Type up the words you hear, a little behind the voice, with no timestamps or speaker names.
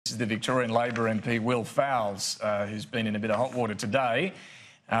This is the Victorian Labor MP, Will Fowles, who's been in a bit of hot water today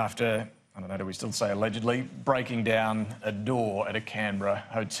after, I don't know, do we still say allegedly, breaking down a door at a Canberra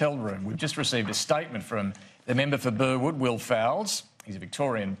hotel room. We've just received a statement from the member for Burwood, Will Fowles. He's a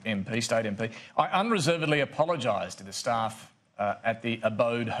Victorian MP, state MP. I unreservedly apologise to the staff at the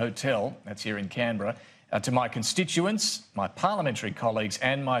Abode Hotel, that's here in Canberra, to my constituents, my parliamentary colleagues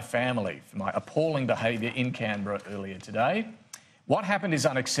and my family for my appalling behaviour in Canberra earlier today. What happened is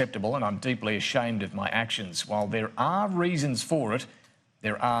unacceptable and I'm deeply ashamed of my actions. While there are reasons for it,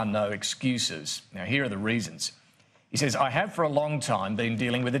 there are no excuses. Now, here are the reasons. He says, I have for a long time been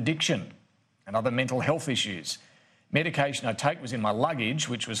dealing with addiction and other mental health issues. Medication I take was in my luggage,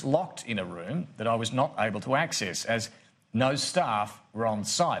 which was locked in a room that I was not able to access as no staff were on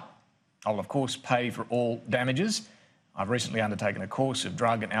site. I'll, of course, pay for all damages. I've recently undertaken a course of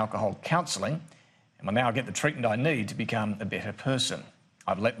drug and alcohol counselling and will now get the treatment I need to become a better person.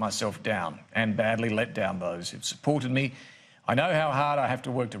 I've let myself down and badly let down those who've supported me. I know how hard I have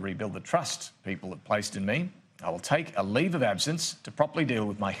to work to rebuild the trust people have placed in me. I will take a leave of absence to properly deal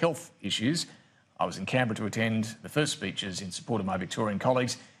with my health issues. I was in Canberra to attend the first speeches in support of my Victorian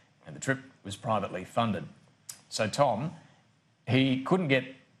colleagues and the trip was privately funded. So, Tom, he couldn't get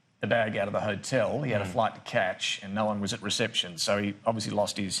the bag out of the hotel. He had a flight to catch and no one was at reception. So he obviously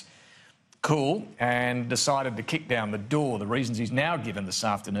lost his cool and decided to kick down the door. The reasons he's now given this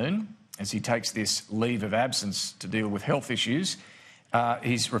afternoon as he takes this leave of absence to deal with health issues.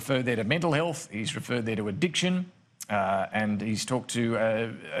 He's referred there to mental health, he's referred there to addiction, and he's talked to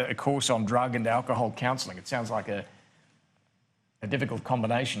a course on drug and alcohol counselling. It sounds like a difficult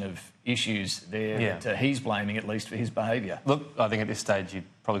combination of issues there that he's blaming, at least, for his behaviour. Look, I think at this stage you've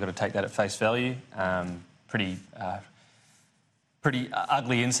probably got to take that at face value. Pretty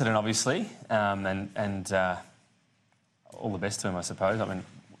ugly incident, obviously, and all the best to him, I suppose. I mean,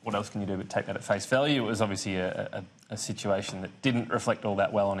 what else can you do but take that at face value? It was obviously a situation that didn't reflect all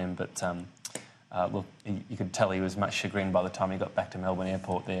that well on him, but look, you could tell he was much chagrined by the time he got back to Melbourne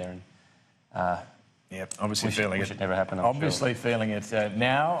Airport there. And yep, obviously feeling it. Wish it never happened. Obviously feeling it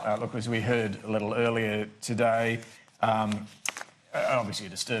now. Look, as we heard a little earlier today, obviously a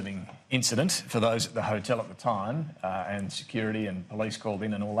disturbing incident for those at the hotel at the time, and security and police called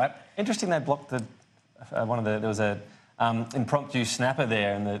in and all that. Interesting, they blocked there was a impromptu snapper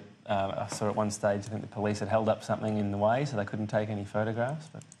there, and I saw at one stage I think the police had held up something in the way so they couldn't take any photographs.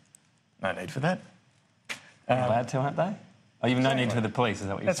 But no need for that. They're allowed to, aren't they? Oh, even no need for the police, is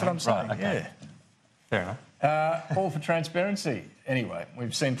that what you're saying? That's what I'm saying, right, okay. Yeah. Fair enough. All for transparency. Anyway,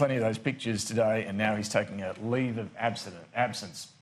 we've seen plenty of those pictures today and now he's taking a leave of absence.